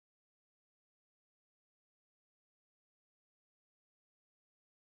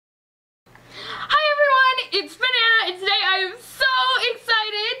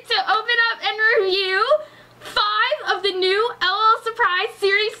the new L.O.L Surprise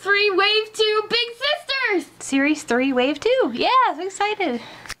Series 3 Wave 2 Big Sisters! Series 3 Wave 2. Yeah, I'm excited.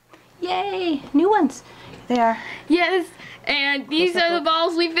 Yay! New ones. They are. Yes, and these are the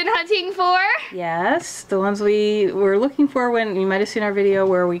balls we've been hunting for. Yes, the ones we were looking for when you might have seen our video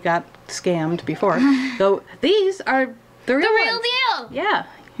where we got scammed before. So these are the real deal. Yeah,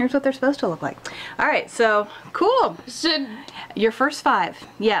 here's what they're supposed to look like. All right, so cool. Should your first 5?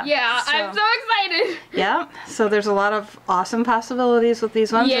 Yeah. Yeah, so, I'm so excited. Yeah. So there's a lot of awesome possibilities with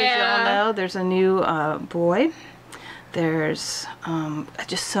these ones. Yeah. As you all know, there's a new boy. There's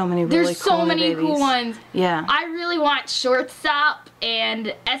just so many really There's so many babies. cool ones. Yeah. I really want Shortstop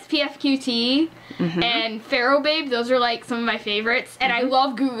and p.h.d.b.b and Pharaoh Babe. Those are like some of my favorites. And I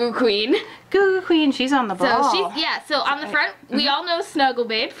love Goo Goo Queen. Goo Goo Queen, she's on the ball. So so on the front, we all know Snuggle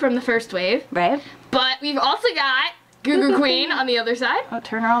Babe from the first wave. Right. But we've also got Goo Goo Queen on the other side. Oh,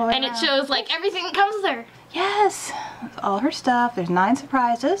 turn her all the way and around. It shows like everything that comes with her. Yes, all her stuff. There's 9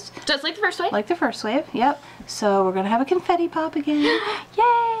 surprises. Just like the first wave. Like the first wave, yep. So we're gonna have a confetti pop again. Yay!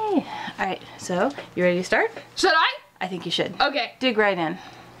 All right, so you ready to start? Should I? I think you should. Okay. Dig right in.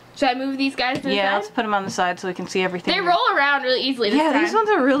 Should I move these guys to the side? Yeah, let's put them on the side so we can see everything. They roll around really easily this time. These ones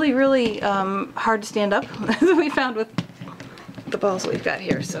are really, really hard to stand up, as we found with the balls that we've got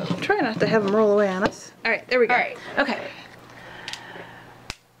here. So try not to have them roll away on us. All right, there we go. All right. Okay.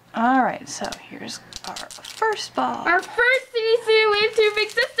 All right, so here's our first ball. Our first Series 3 Wave 2 Big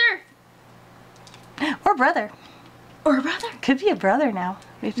Sister. Or brother. Or brother. Could be a brother now.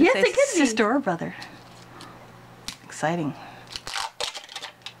 We have to Yes, say it could be. sister or brother. Exciting.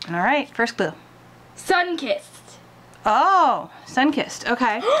 All right, first clue. Sun-kissed. Oh, sun-kissed.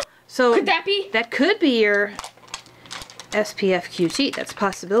 Okay. So Could that be? That could be your SPF.q.t. That's a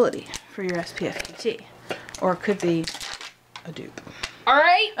possibility for your SPF.q.t. Or it could be a dupe. All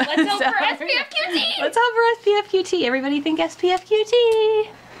right, let's hope for Sorry. SPF.q.t. Let's hope for SPF.q.t. Everybody think SPF.q.t.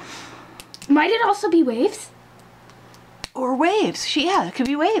 Might it also be Waves? Or Waves. Yeah, it could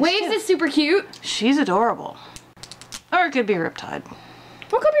be Waves. Waves too. is super cute. She's adorable. Or it could be Riptide.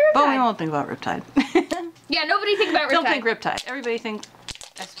 What could be Riptide? But we won't think about Riptide. Yeah, nobody think about Riptide. Don't think Riptide. Everybody think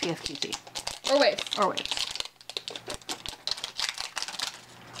SPF.q.t. Or Waves. Or Waves.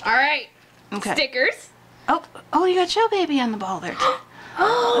 All right. Okay. Stickers. Oh, you got Show Baby on the ball there.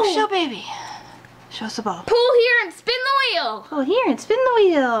 Oh, Show Baby. Show us the ball. Pull here and spin the wheel. Pull here and spin the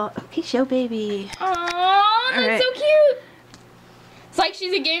wheel. Okay, Show Baby. Aww, that's right. so cute. It's like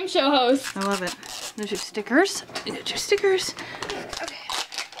she's a game show host. I love it. There's your stickers. You got your stickers. Okay.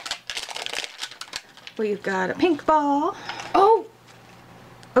 We've got a pink ball. Oh,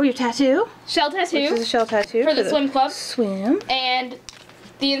 your tattoo. shell tattoo. Which is a shell tattoo. For the swim club. Swim. And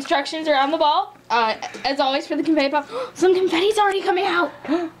the instructions are on the ball. As always for the confetti pop. Some confetti's already coming out.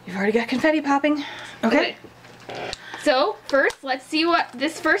 You've already got confetti popping. Okay. So, first, let's see what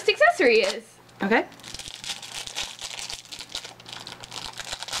this first accessory is. Okay.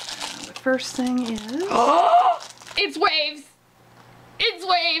 The first thing is... Oh! It's Waves! It's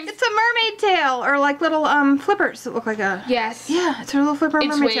Waves! It's a mermaid tail, or like little flippers that look like a... Yes. Yeah, it's her little flipper It's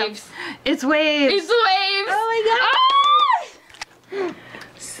mermaid Waves. tail. It's Waves! It's Waves! Oh my god! Ah!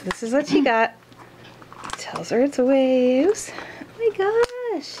 So this is what she got. Tells her it's Waves. Oh my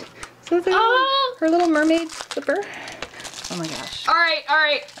gosh! So it's her little mermaid flipper. Oh my gosh.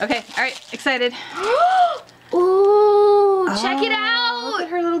 Alright. Okay, alright, excited. Ooh, check it out! Look at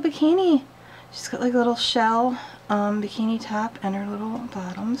her little bikini. She's got like a little shell bikini top and her little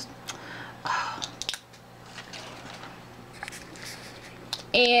bottoms. Oh.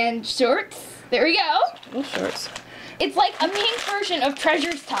 And shorts. There we go. Little shorts. It's like a pink version of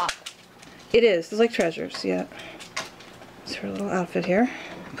Treasure's top. It is. It's like Treasures, yeah. It's her little outfit here.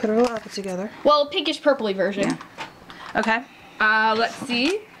 Put her little outfit together. Well, a pinkish purpley version. Yeah. Okay. Let's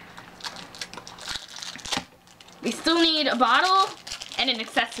see. We still need a bottle and an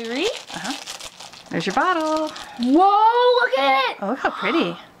accessory. There's your bottle. Whoa, look at it! Oh, look how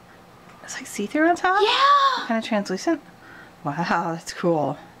pretty. It's like see-through on top? Yeah! Kind of translucent. Wow, that's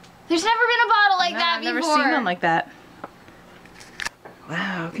cool. There's never been a bottle like that I've before. never seen one like that.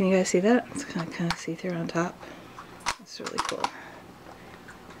 Wow, can you guys see that? It's kind of see-through on top. It's really cool.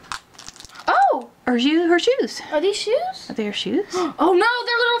 Oh! Her shoes. Are these shoes? Are they her shoes? Oh no,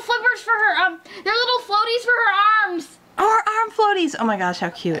 they're little flippers for her, they're little floaties for her arms. Oh, her arm floaties. Oh my gosh, how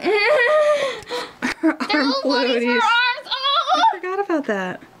cute. They're little floaties for her arms. Oh! I forgot about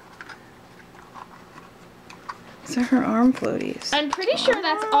that. These are her arm floaties. I'm pretty sure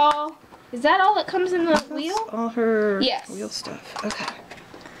that's all. Is that all that comes in the wheel? All her Wheel wheel stuff. Okay.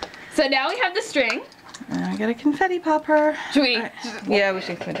 So now we have the string. I got a confetti popper. Should we? Yeah, we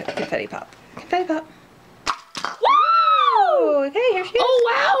should confetti pop. Confetti pop. Woo! Oh, okay, here she is. Oh,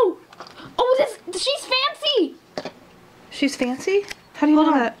 wow. Oh, she's fancy. She's fancy? How do you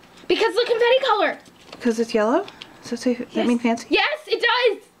know that? Because the confetti color. Because it's yellow? Does that mean fancy? Yes, it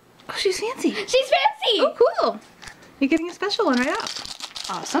does. Oh, she's fancy. She's fancy. Oh, cool. You're getting a special one right off.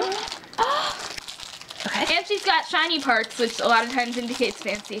 Awesome. Okay. And she's got shiny parts, which a lot of times indicates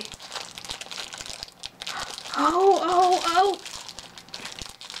fancy. Oh,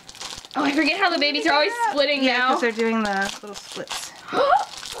 I forget how the babies are always splitting Yeah, now. because they're doing the little splits. Oh.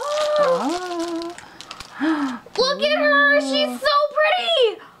 Look at her. She's so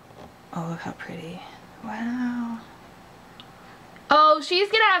pretty. Oh, look how pretty. Wow. Oh, she's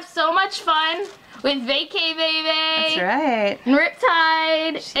going to have so much fun with v.r.q.t. That's right. And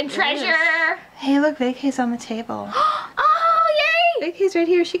Riptide and is. Treasure. Hey, look, v.r.q.t's on the table. Oh, yay. v.r.q.t's right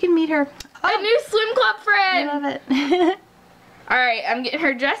here. She can meet her. A new swim club I friend. love it. All right, I'm getting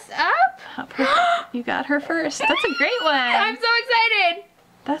her dressed up. You got her first. That's a great one. I'm so excited.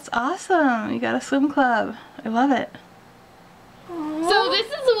 That's awesome. You got a swim club. I love it. So this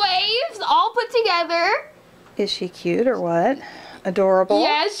is Waves all put together. Is she cute or what? Adorable.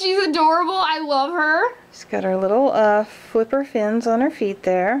 Yes, she's adorable. I love her. She's got her little flipper fins on her feet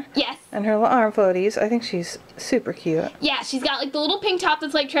there. Yes. And her little arm floaties. I think she's super cute. Yeah, she's got like the little pink top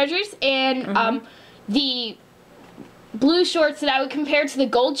that's like Treasures and the blue shorts that I would compare to the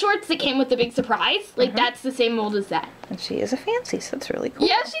gold shorts that came with the big surprise. Like that's the same mold as that. And she is a fancy, so that's really cool.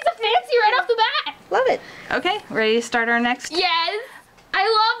 Yeah, she's a fancy right off the bat. Love it. Okay, ready to start our next? Yes. I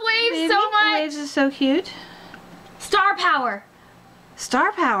love Waves so much. Waves is so cute. Star Power.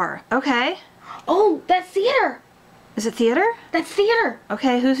 Star Power. Okay. Oh, that's theater. Is it theater? That's theater.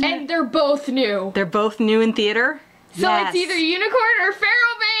 Okay, who's new? And they're both new. They're both new in theater? So it's either Unicorn or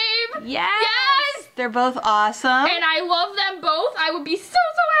Pharaoh Babe. Yes. Yes. They're both awesome. And I love them both. I would be so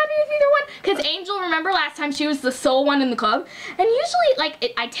happy with either one. Because Angel, remember last time she was the sole one in the club? And usually,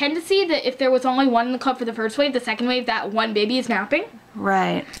 like, I tend to see that if there was only one in the club for the first wave, the second wave, that one baby is napping.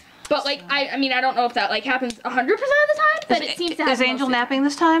 Right. But, like, I mean, I don't know if that, like, happens 100% of the time, but it seems to happen. Is Angel napping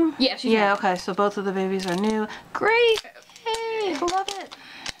this time? Yeah, she's napping. Okay, so both of the babies are new. Great. Hey, love it.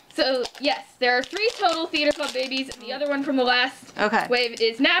 So, yes, there are 3 total theater club babies, and the other one from the last wave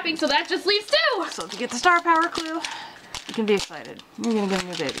is napping, so that just leaves 2. So to get the Star Power clue, you can be excited. You're going to get a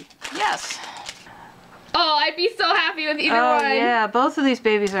new baby. Yes. Oh, I'd be so happy with either one. Oh, yeah, both of these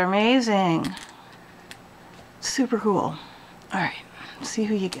babies are amazing. Super cool. All right, let's see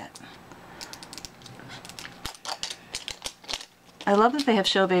who you get. I love that they have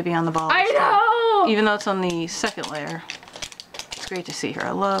Show Baby on the ball. I know! Even though it's on the second layer. It's great to see her. I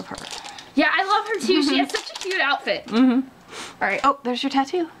love her. Yeah, I love her too. She has such a cute outfit. Alright. Oh, there's your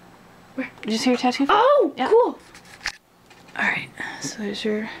tattoo. Where? Did you see your tattoo? Oh, yeah. Cool. Alright, so there's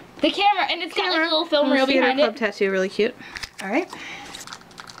your... The camera, and it's got like a little film reel behind club it. Tattoo, really cute. Alright.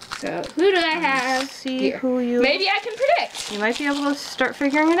 So, who do I have? Let's see here? who you... Maybe I can predict. You might be able to start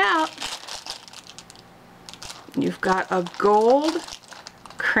figuring it out. You've got a gold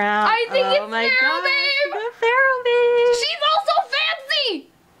crown. I think it's Pharaoh Babe. Babe. You got Pharaoh Babe. She's also fancy.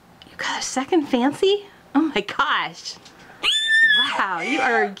 You got a second fancy? Oh my gosh. Wow, you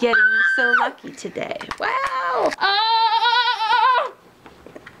are getting so lucky today. Wow.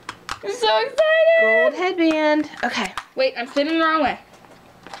 I'm so excited. Gold headband. Okay. Wait, I'm spinning the wrong way.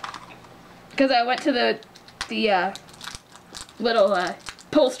 Because I went to the little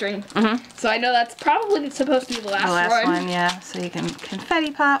pull string. So I know that's probably supposed to be the last one. Yeah. So you can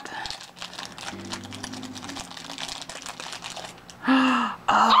confetti pop.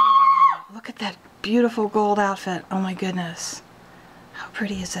 Oh, look at that beautiful gold outfit. Oh my goodness. How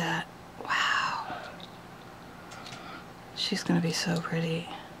pretty is that? Wow. She's gonna be so pretty.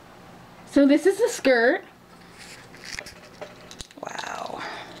 So this is the skirt. Wow.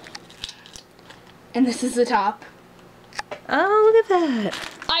 And this is the top. Oh, look at that.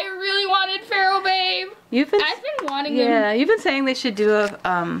 I really wanted Pharaoh Babe. I've been wanting them. Yeah, you've been saying they should do a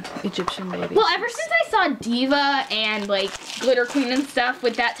Egyptian baby. Well, ever since I saw Diva and like Glitter Queen and stuff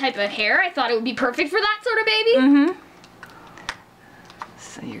with that type of hair, I thought it would be perfect for that sort of baby.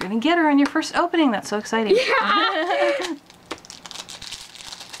 So you're gonna get her on your first opening. That's so exciting. Yeah.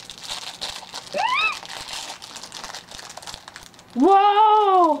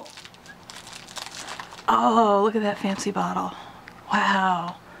 Whoa! Oh, look at that fancy bottle.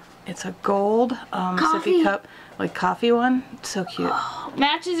 Wow. It's a gold Coffee. sippy cup, like coffee one. It's so cute.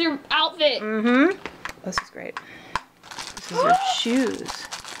 Matches your outfit. This is great. This is her shoes,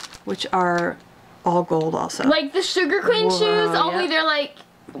 which are all gold also. Like the Sugar Queen Whoa, shoes, only yep. they're like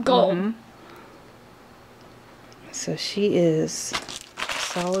gold. So she is a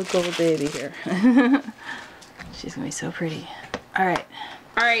solid gold baby here. She's gonna be so pretty. All right.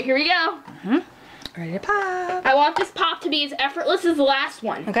 All right, here we go. Ready to pop. I want this pop to be as effortless as the last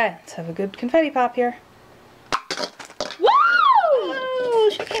one. Okay, let's have a good confetti pop here. Woo! Oh,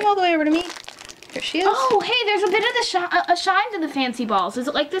 she came all the way over to me. Here she is. Oh, hey, there's a bit of the shine to the fancy balls. Is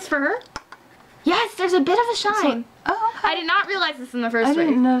it like this for her? Yes, there's a bit of a shine. Oh, okay. I did not realize this in the first I wave.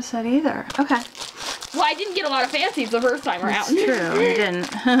 didn't notice that either. Okay. Well, I didn't get a lot of fancies the first time around. That's true, we didn't.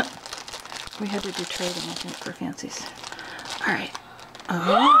 We had to do trading, I think, for fancies. All right.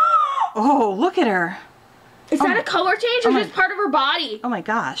 Oh, oh, look at her. Is that a color change or just part of her body? Oh my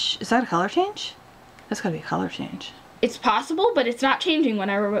gosh, is that a color change? That's gotta be a color change. It's possible, but it's not changing when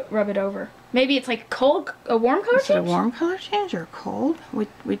I rub it over. Maybe it's like a warm color change? Is it a warm color change or cold?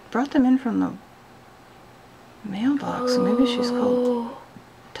 We brought them in from the mailbox, so maybe she's cold.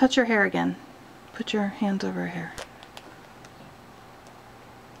 Touch her hair again. Put your hands over her hair.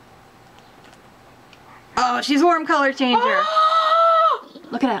 Oh, she's warm color changer.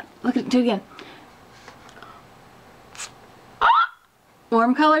 Look at that. Look at it. Do it again.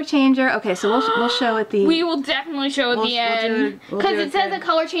 Warm color changer. Okay, so we'll show at the... We will definitely show at the end. Because it says a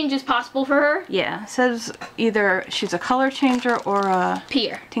color change is possible for her. Yeah, it says either she's a color changer or a...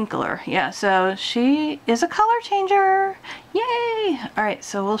 tinkler. Yeah, so she is a color changer. Yay! Alright,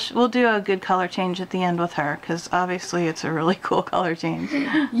 so we'll do a good color change at the end with her, because obviously it's a really cool color change.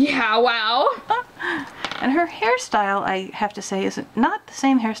 Yeah, wow. And her hairstyle, I have to say, is not the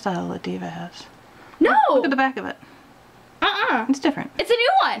same hairstyle that Diva has. No! Look at the back of it. It's different. It's a new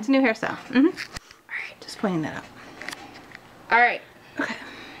one. It's a new hairstyle. Alright, just pointing that out. Alright. Okay.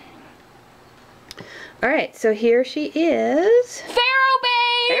 Alright, so here she is. Pharaoh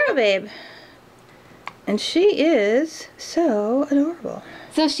Babe! Pharaoh Babe. And she is so adorable.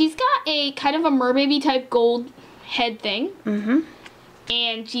 So she's got a kind of a mermaidy type gold head thing.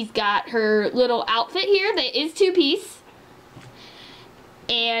 And she's got her little outfit here that is two-piece.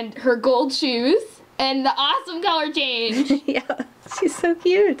 And her gold shoes. And the awesome color change. Yeah, she's so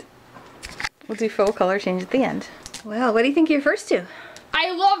cute. We'll do full color change at the end. Well, what do you think of your first two? I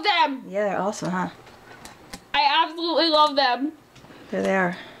love them. Yeah, they're awesome, huh? I absolutely love them. There they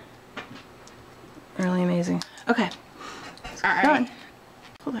are. Really amazing. Okay. Alright.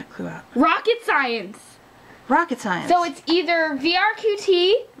 Pull that clue out. Rocket science. Rocket science. So it's either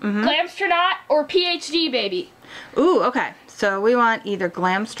v.r.q.t, Glamstronaut, or p.h.d.b.b. Ooh, okay. So we want either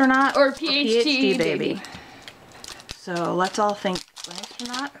Glamstronaut or p.h.d.b.b. So let's all think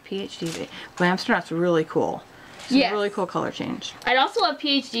Glamstronaut or p.h.d.b.b. Glamstronaut's really cool. It's a really cool color change. I'd also love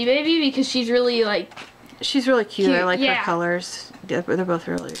p.h.d.b.b. because she's really like... She's really cute. I like her colors. They're both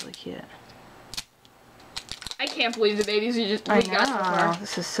really, really cute. I can't believe the babies we got so far.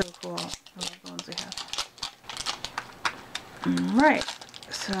 This is so cool. I love the ones we have. Alright.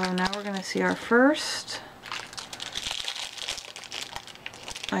 So now we're going to see our first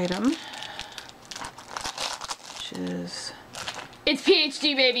item, which is... It's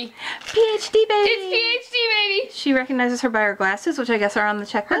p.h.d.b.b. p.h.d.b.b. It's p.h.d.b.b. She recognizes her by her glasses, which I guess are on the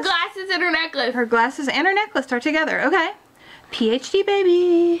checklist. Her glasses and her necklace. Her glasses and her necklace are together. Okay.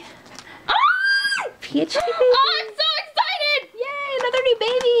 p.h.d.b.b. Ah! p.h.d.b.b. Oh, I'm so excited! Yay, another new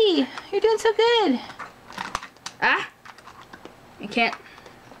baby. You're doing so good. Ah. I can't.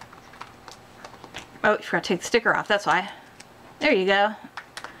 Oh, you forgot to take the sticker off. That's why. There you go.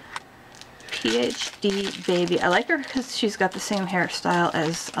 p.h.d.b.b. I like her because she's got the same hairstyle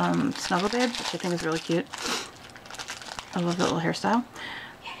as Snuggle Babe, which I think is really cute. I love that little hairstyle.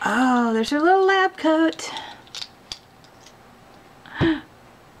 Oh, there's her little lab coat.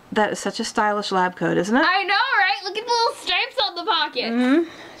 That is such a stylish lab coat, isn't it? I know, right? Look at the little stripes on the pocket.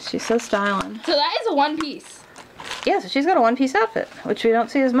 She's so styling. So that is a one piece. Yeah, so she's got a one-piece outfit, which we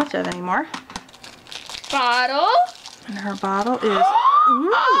don't see as much of anymore. Bottle. And her bottle is...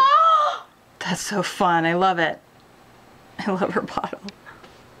 Ooh, that's so fun. I love it. I love her bottle.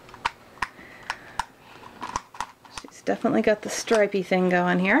 She's definitely got the stripey thing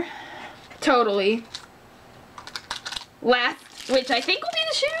going here. Totally. Last, which I think will be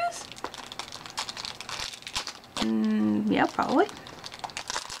the shoes. Yeah, probably.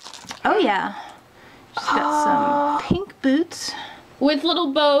 Oh, yeah. She's got some pink boots. With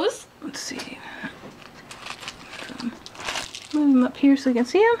little bows. Let's see. Move them up here so we can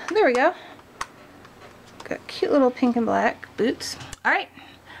see them. There we go. Got cute little pink and black boots. Alright.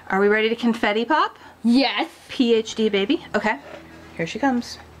 Are we ready to confetti pop? Yes. p.h.d.b.b. Okay. Here she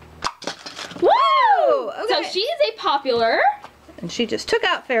comes. Woo! Okay. So she is a popular. And she just took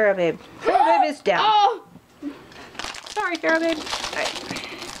out Pharaoh Babe. Pharaoh Babe is down. Oh! Sorry, Pharaoh Babe. Alright.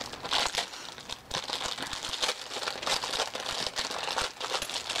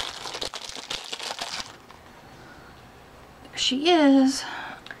 she is.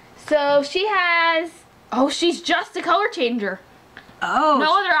 So she has, oh, she's just a color changer. Oh.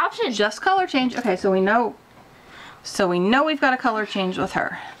 No other option. Just color change. Okay, so we know we've got a color change with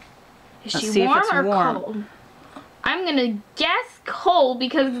her. Is she warm or cold? I'm gonna guess cold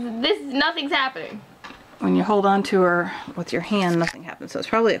because nothing's happening. When you hold on to her with your hand, nothing happens. So it's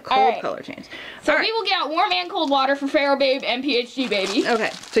probably a cold color change. So we will get out warm and cold water for Pharaoh Babe and p.h.d.b.b. Okay,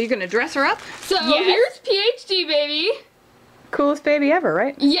 so you're gonna dress her up? So here's p.h.d.b.b. Coolest baby ever,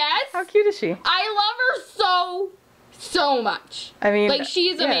 right? Yes. How cute is she? I love her so much. I mean, like,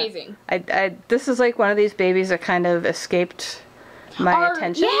 she's amazing. This is like one of these babies that kind of escaped my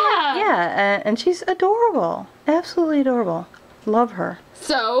attention. Yeah. Yeah, and she's adorable. Absolutely adorable. Love her.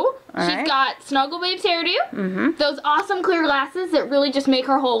 So, she's got Snuggle Babe's hairdo, those awesome clear glasses that really just make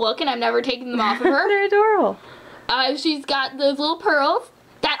her whole look, and I've never taken them off of her. They're adorable. She's got those little pearls,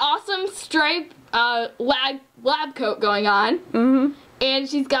 that awesome stripe lab coat going on, and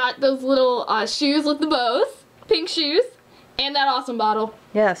she's got those little shoes with the bows, pink shoes, and that awesome bottle.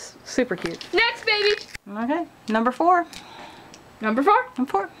 Yes, super cute. Next, baby. Okay, number 4. Number 4.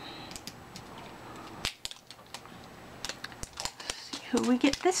 Number 4. Who we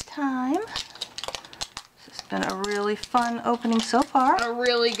get this time. This has been a really fun opening so far. A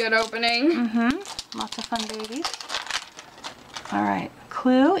really good opening. Lots of fun babies. Alright,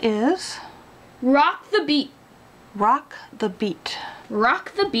 clue is... Rock the beat. Rock the beat.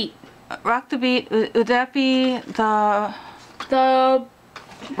 Rock the beat. Rock the beat, would that be the... The...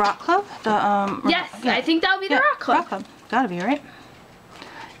 Rock Club? The, yes, yeah. I think that would be the Rock Club. Rock Club. Gotta be, right?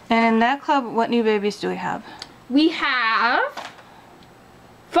 And in that club, what new babies do we have? We have...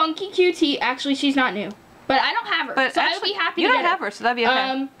 Funky QT. Actually, she's not new. But I don't have her. But so I would be happy to get her. You don't have her, so that'd be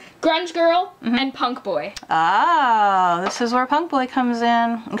okay. Grunge Girl and Punk Boy. Oh, this is where Punk Boy comes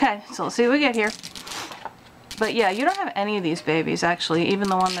in. Okay, so let's see what we get here. But yeah, you don't have any of these babies, actually. Even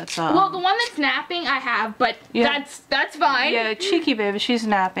the one that's... well, the one that's napping, I have, but that's fine. Yeah, Cheeky Baby, she's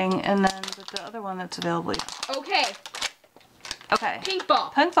napping. And then the other one that's available... Okay. Okay. Pink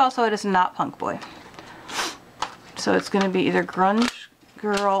Ball. Pink Ball, so it is not Punk Boy. So it's going to be either Grunge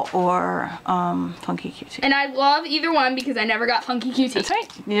Girl or Funky QT. And I love either one because I never got Funky QT. That's right.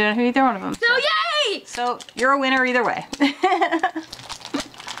 You don't have either one of them. So yay! So you're a winner either way.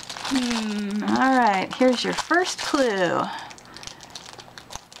 Alright, here's your first clue.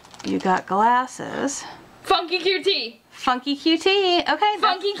 You got glasses. Funky QT. Funky QT. Okay.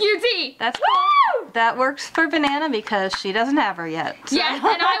 Funky QT. That's cool. That works for Banana because she doesn't have her yet. So. Yes,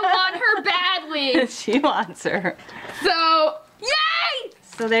 and I want her badly. She wants her. So, yay!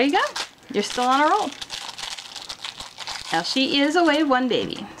 So there you go. You're still on a roll. Now she is a wave 1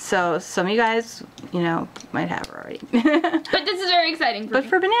 baby. So some of you guys, you know, might have her already. But this is very exciting for me. But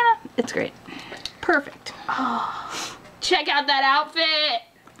for Banana, it's great. Perfect. Oh, check out that outfit.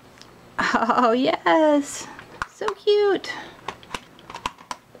 Oh, yes. So cute.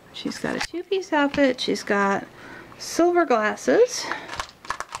 She's got a 2-piece outfit. She's got silver glasses.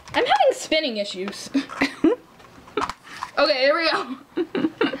 I'm having spinning issues. Okay, here we go.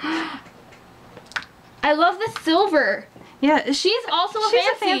 I love the silver. Yeah, she's also a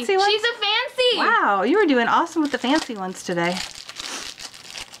fancy one. She's a fancy. Wow, you were doing awesome with the fancy ones today.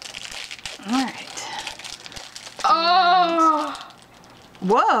 All right. Oh.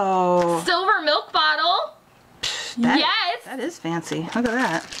 Whoa. Silver milk bottle. Yes. That is fancy. Look at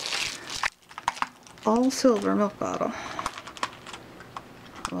that. All silver milk bottle.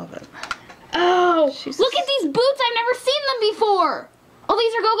 Love it. Oh, look at these boots. I've never seen them before. Oh,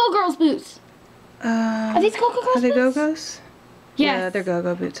 these are Go-Go Girls boots. Are these Go-Go Girls boots? Are they Go-Go's? Yes. Yeah, they're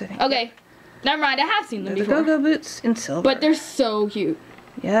Go-Go boots, I think. Okay. Never mind. I have seen them before. The Go-Go boots in silver. But they're so cute.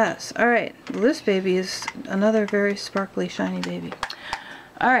 Yes. All right. This baby is another very sparkly, shiny baby.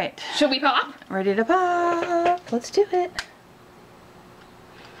 All right. Should we pop? Ready to pop. Let's do it.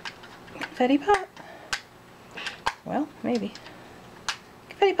 Confetti pop. Well, maybe.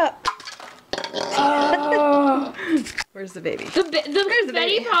 Confetti pop. Oh. Where's the baby? The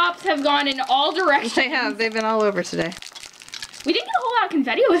confetti pops have gone in all directions. They have. They've been all over today. We didn't get a whole lot of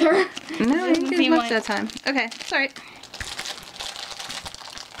confetti with her. No, we didn't get much that time. Okay, sorry.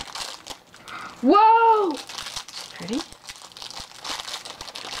 Whoa! Pretty.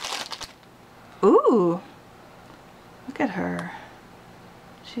 Ooh. Look at her.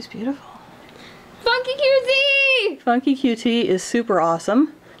 She's beautiful. Funky QT! Funky QT is super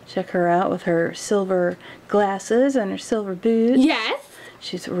awesome. Check her out with her silver glasses and her silver boots. Yes.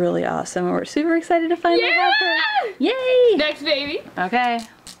 She's really awesome. We're super excited to finally have her. Yay! Next baby. Okay.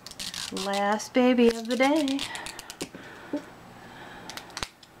 Last baby of the day.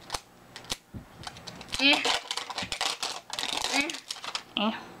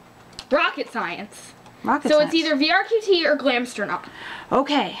 Rocket science. Rocket so science. it's either v.r.q.t or Glamstronaut.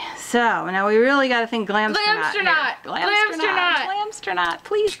 Okay, so now we really got to think Glamstronaut. Glamstronaut. Glamstronaut. Glamstronaut.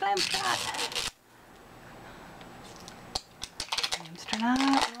 Please, Glamstronaut. Glamstronaut,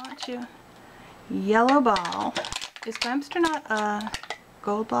 I want you. Yellow ball. Is Glamstronaut a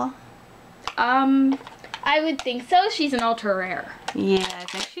gold ball? I would think so. She's an ultra rare. Yeah, I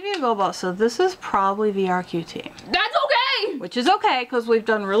think she'd be a gold ball. So this is probably v.r.q.t. That's okay! Which is okay, because we've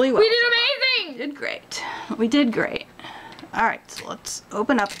done really well. We did amazing! We did great. We did great. Alright, so let's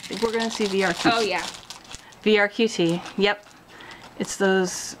open up. I think we're going to see v.r.q.t. Oh, yeah. v.r.q.t. Yep. It's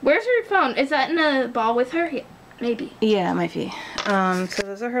those... Where's her phone? Is that in a ball with her? Yeah, maybe. Yeah, it might be. So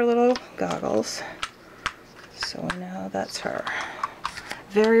those are her little goggles. So we know that's her.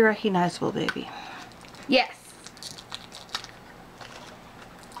 Very recognizable, baby. Yes.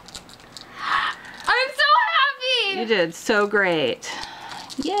 I'm so happy! You did so great.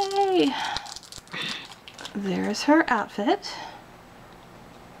 Yay! There's her outfit.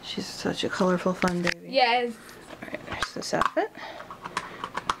 She's such a colorful, fun baby. Yes. Alright, there's this outfit.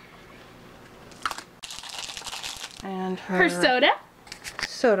 And her soda.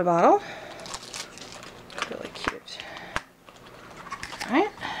 Soda bottle. Really cute.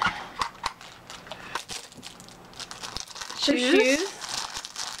 Alright. Her shoes.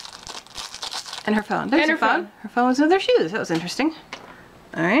 And her phone. There's her phone. Her phone was with her shoes. That was interesting.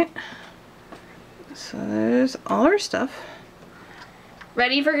 Alright. So there's all her stuff.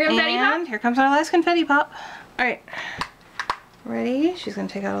 Ready for confetti pop? And here comes our last confetti pop. Alright. Ready? She's going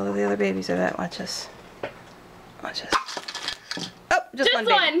to take out all of the other babies, I bet. Watch this. Watch this. Oh, just one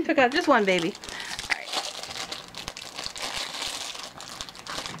baby. Took out just one baby. Alright.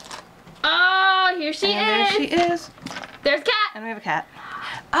 Oh, here she is. There she is. There's cat. And we have a cat.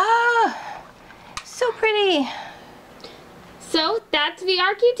 Ah! So pretty. So, that's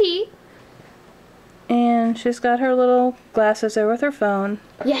v.r.q.t. And she's got her little glasses there with her phone.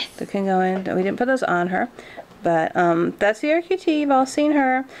 Yes. That can go in. We didn't put those on her. But that's v.r.q.t. You've all seen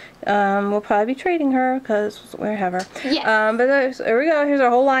her. We'll probably be trading her because we have her. Yes. But there we go. Here's our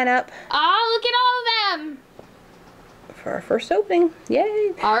whole lineup. Oh, look at all of them. For our first opening.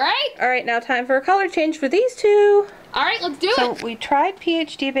 Yay. Alright. Alright, now time for a color change for these two. Alright, let's do it. So we tried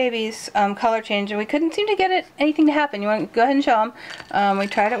p.h.d.b.b.'s color change and we couldn't seem to get anything to happen. You want to go ahead and show them. We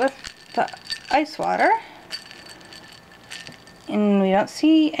tried it with the ice water. And we don't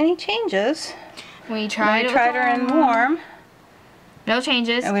see any changes. We tried her in warm. No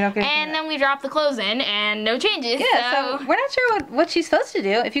changes. And we don't get and then we dropped the clothes in and no changes. Yeah, so we're not sure what she's supposed to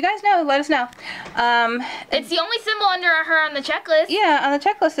do. If you guys know, let us know. It's the only symbol under her on the checklist. Yeah, on the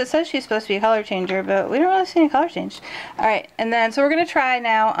checklist it says she's supposed to be a color changer, but we don't really see any color change. Alright, and then so we're going to try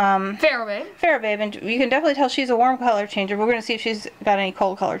now Pharaoh Babe. Pharaoh Babe, and you can definitely tell she's a warm color changer. We're going to see if she's got any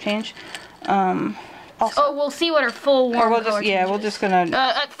cold color change. Also, we'll see what her full warm color change is. We're just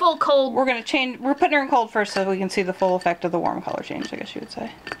gonna full cold. We're gonna change. We're putting her in cold first so we can see the full effect of the warm color change, I guess you would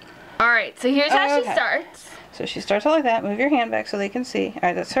say. All right, so here's how she starts. So she starts out like that. Move your hand back so they can see. All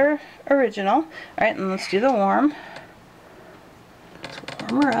right, that's her original. All right, and let's do the warm. Let's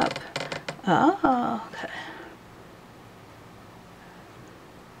warm her up. Oh, okay.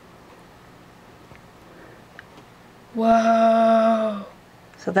 Whoa.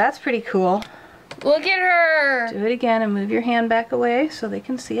 So that's pretty cool. Look at her. Do it again and move your hand back away so they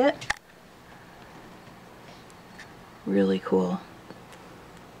can see it. Really cool.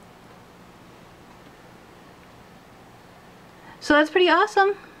 So that's pretty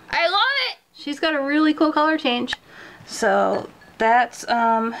awesome. I love it. She's got a really cool color change. So that's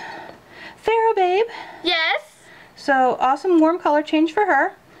Pharaoh Babe. Yes. So awesome warm color change for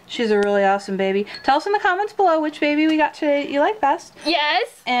her. She's a really awesome baby. Tell us in the comments below which baby we got today you like best.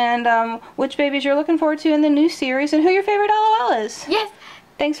 Yes. And which babies you're looking forward to in the new series and who your favorite L.O.L is. Yes.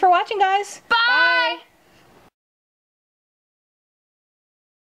 Thanks for watching, guys. Bye.